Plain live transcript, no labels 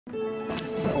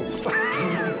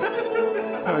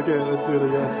Okay, let's do it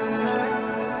again.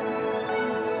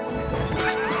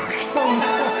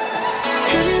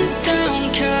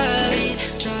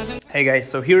 Hey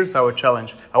guys, so here's our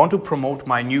challenge. I want to promote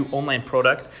my new online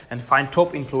product and find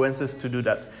top influencers to do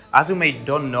that. As you may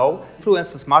don't know,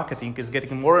 influencers marketing is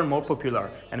getting more and more popular,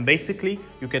 and basically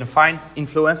you can find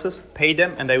influencers, pay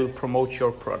them, and they will promote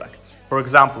your products. For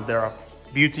example, there are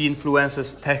beauty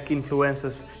influencers, tech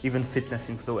influencers, even fitness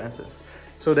influencers.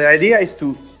 So the idea is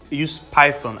to use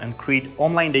Python and create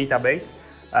online database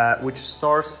which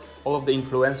stores all of the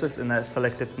influencers in a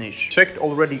selected niche. Checked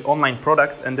already online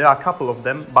products, and there are a couple of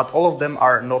them, but all of them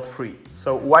are not free.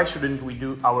 So why shouldn't we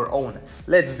do our own?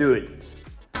 Let's do it.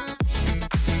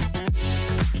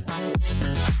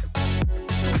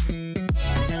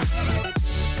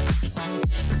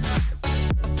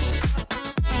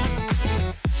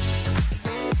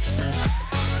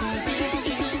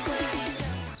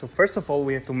 So first of all,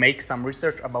 we have to make some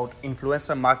research about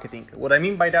influencer marketing. What I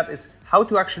mean by that is how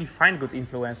to actually find good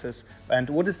influencers and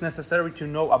what is necessary to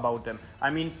know about them.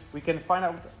 I mean, we can find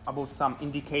out about some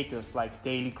indicators like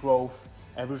daily growth,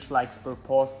 average likes per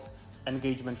post,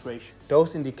 engagement ratio.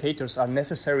 Those indicators are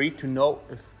necessary to know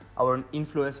if our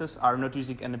influencers are not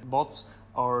using any bots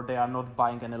or they are not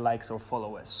buying any likes or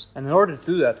followers. And in order to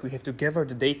do that, we have to gather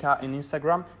the data in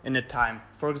Instagram in a time.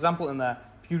 For example, in a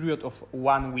period of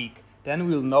 1 week. Then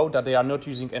we'll know that they are not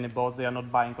using any bots, they are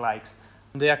not buying likes.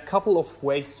 And there are a couple of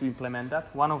ways to implement that.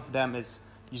 One of them is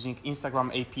using Instagram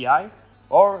API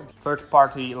or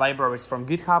third-party libraries from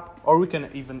GitHub, or we can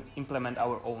even implement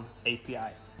our own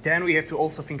API. Then we have to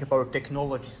also think about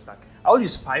technology stack. I'll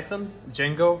use Python,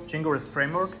 Django as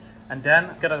framework, and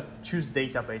then gotta choose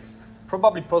database.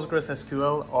 Probably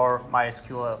PostgreSQL or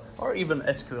MySQL or even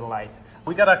SQLite.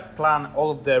 We gotta plan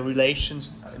all of the relations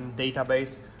in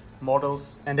database,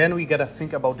 models, and then we gotta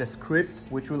think about the script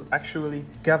which will actually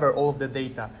gather all of the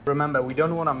data. Remember, we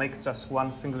don't want to make just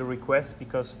one single request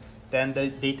because then the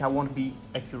data won't be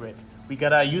accurate. We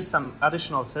gotta use some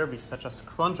additional service such as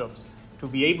cron jobs to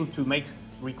be able to make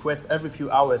requests every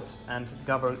few hours and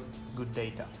gather good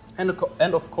data.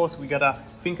 And of course we gotta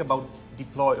think about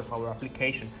deploy of our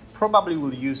application. Probably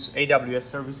we'll use AWS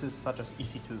services such as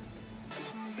EC2.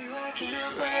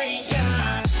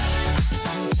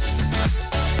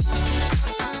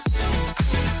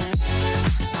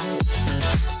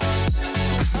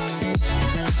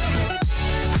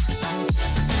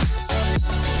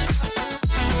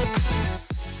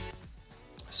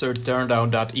 So it turned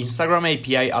out that Instagram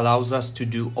API allows us to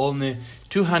do only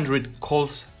 200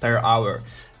 calls per hour,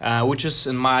 which is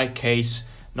in my case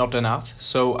not enough.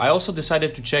 So I also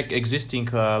decided to check existing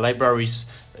libraries,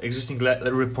 existing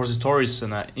repositories in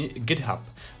GitHub,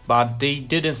 but they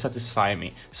didn't satisfy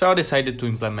me. So I decided to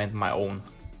implement my own.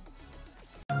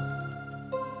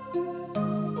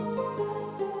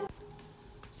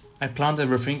 I planned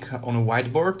everything on a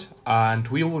whiteboard, and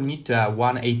we will need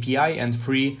one API and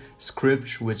 3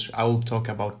 scripts, which I will talk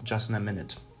about just in a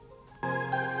minute.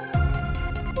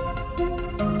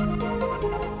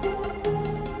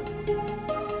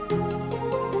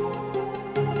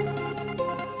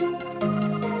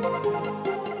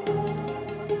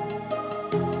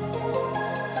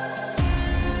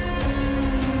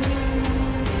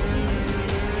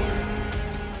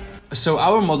 So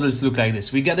our models look like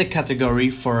this. We get a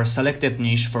category for a selected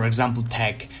niche, for example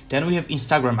tech. Then we have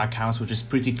Instagram accounts, which is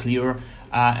pretty clear.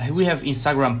 We have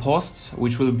Instagram posts,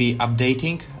 which will be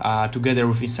updating together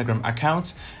with Instagram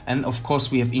accounts. And of course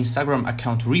we have Instagram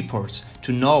account reports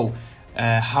to know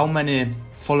how many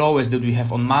followers did we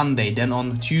have on Monday, then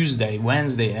on Tuesday,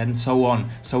 Wednesday, and so on.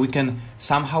 So we can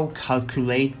somehow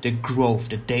calculate the growth,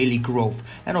 the daily growth.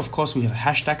 And of course we have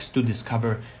hashtags to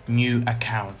discover new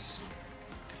accounts.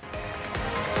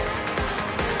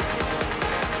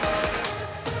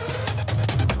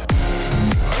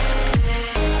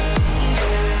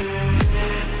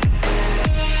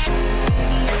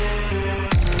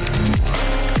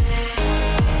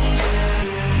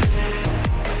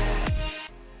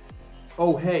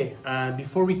 Oh hey,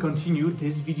 before we continue,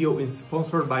 this video is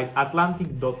sponsored by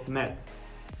Atlantic.net.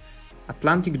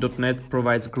 Atlantic.net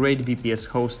provides great VPS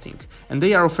hosting, and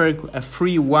they are offering a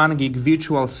free 1 gig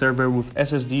virtual server with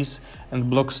SSDs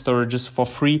and block storages for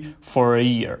free for a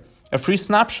year. A free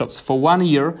snapshots for 1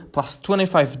 year plus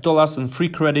 $25 and free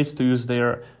credits to use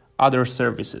their other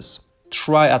services.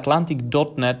 Try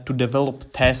Atlantic.net to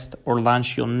develop, test, or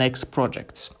launch your next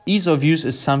projects. Ease of use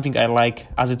is something I like,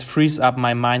 as it frees up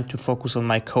my mind to focus on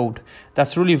my code.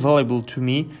 That's really valuable to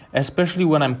me, especially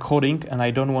when I'm coding and I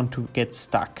don't want to get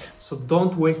stuck. So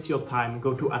don't waste your time.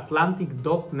 Go to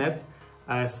Atlantic.net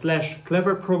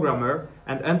 /cleverprogrammer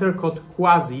and enter code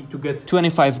QUASI to get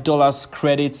 $25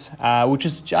 credits, which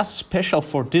is just special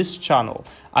for this channel.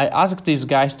 I asked these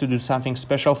guys to do something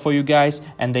special for you guys,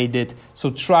 and they did.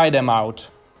 So try them out.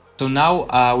 So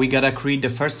now we gotta create the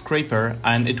first scraper,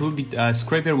 and it will be a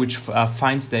scraper which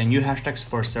finds the new hashtags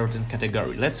for a certain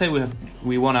category. Let's say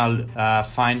we wanna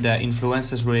find the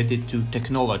influencers related to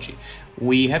technology.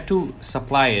 We have to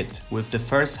supply it with the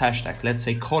first hashtag, let's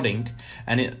say coding,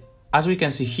 and as we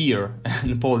can see here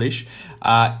in Polish,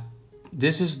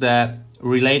 this is the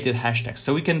related hashtag.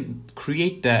 So we can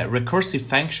create the recursive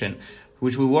function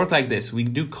which will work like this. We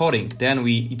do coding, then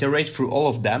we iterate through all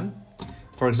of them.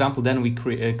 For example, then we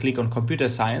click on computer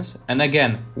science, and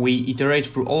again we iterate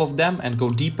through all of them and go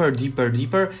deeper, deeper,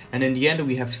 deeper, and in the end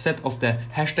we have set of the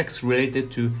hashtags related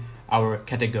to our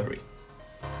category.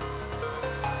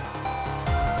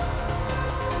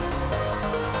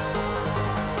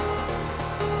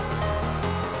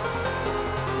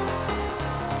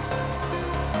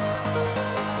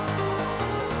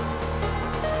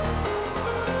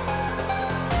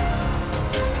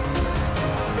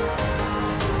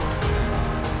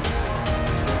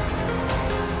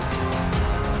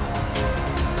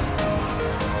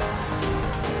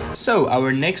 So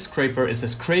our next scraper is a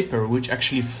scraper which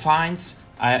actually finds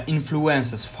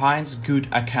influencers, finds good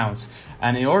accounts.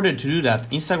 And in order to do that,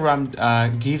 Instagram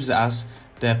gives us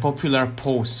the popular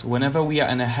posts. Whenever we are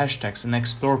in a hashtags and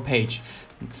explore page,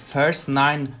 first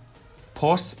 9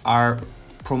 posts are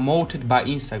promoted by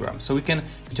Instagram. So we can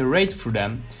iterate through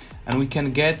them and we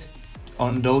can get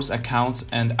on those accounts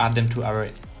and add them to our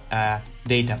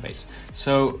database.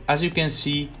 So as you can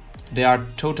see, they are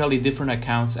totally different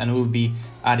accounts and we'll be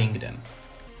adding them.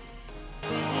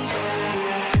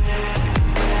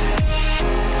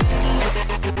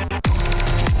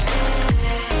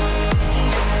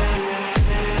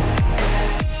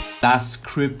 Last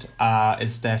script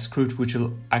is the script which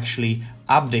will actually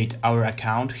update our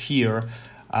account here,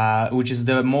 which is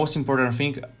the most important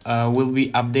thing. We'll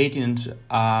be updating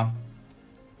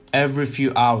every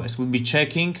few hours. We'll be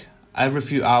checking every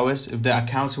few hours if the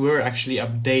accounts were actually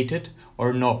updated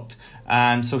or not.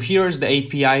 And so here is the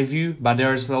API view, but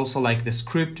there's also like the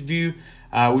script view,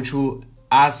 which will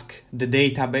ask the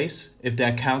database if the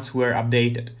accounts were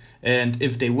updated. And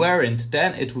if they weren't,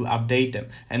 then it will update them.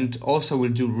 And also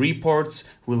we'll do reports,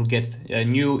 we'll get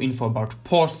new info about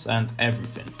posts and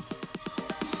everything.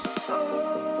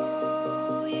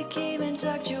 Oh, you came and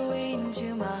tucked your way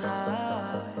into my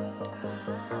heart.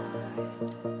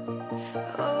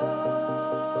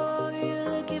 Oh, you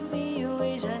look at me in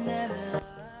ways I never loved.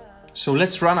 So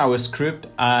let's run our script,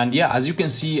 and yeah, as you can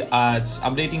see, it's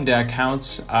updating the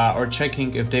accounts or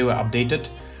checking if they were updated.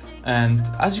 And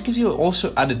as you can see, it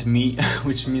also added me,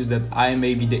 which means that I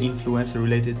may be the influencer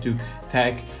related to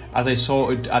tech. As I saw,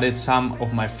 it added some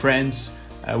of my friends,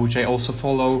 which I also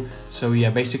follow. So yeah,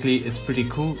 basically it's pretty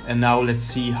cool. And now let's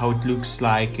see how it looks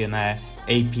like in an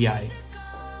API.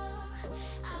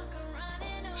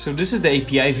 So this is the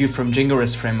API view from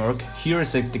Django framework. Here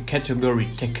is the category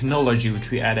technology which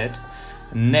we added.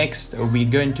 Next, we're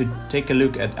going to take a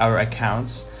look at our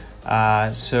accounts.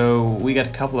 So we got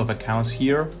a couple of accounts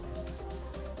here.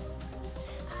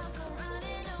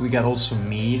 We got also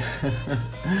me.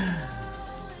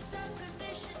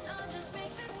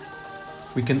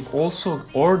 We can also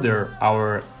order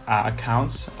our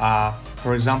accounts,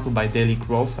 for example, by daily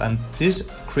growth, and this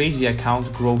crazy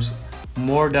account grows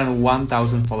more than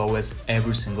 1,000 followers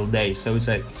every single day, so it's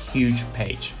a huge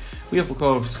page. We of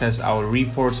course has our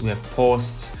reports, we have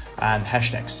posts and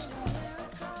hashtags.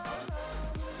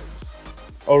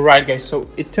 Alright guys, so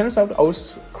it turns out our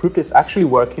script is actually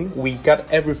working. We got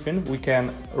everything. We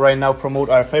can right now promote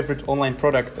our favorite online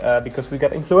product because we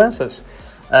got influencers.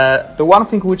 The one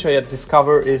thing which I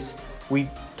discovered is we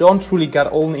don't really get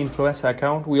only influencer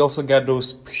account. We also get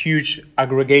those huge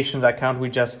aggregations account. We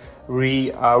just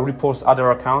repost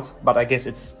other accounts, but I guess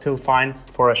it's still fine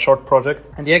for a short project.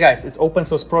 And yeah guys, it's open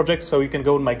source project, so you can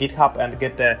go on my GitHub and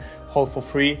get the whole for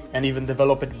free and even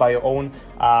develop it by your own,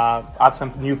 add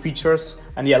some new features.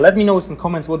 And yeah, let me know in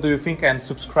comments what do you think and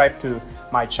subscribe to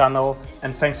my channel,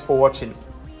 and thanks for watching.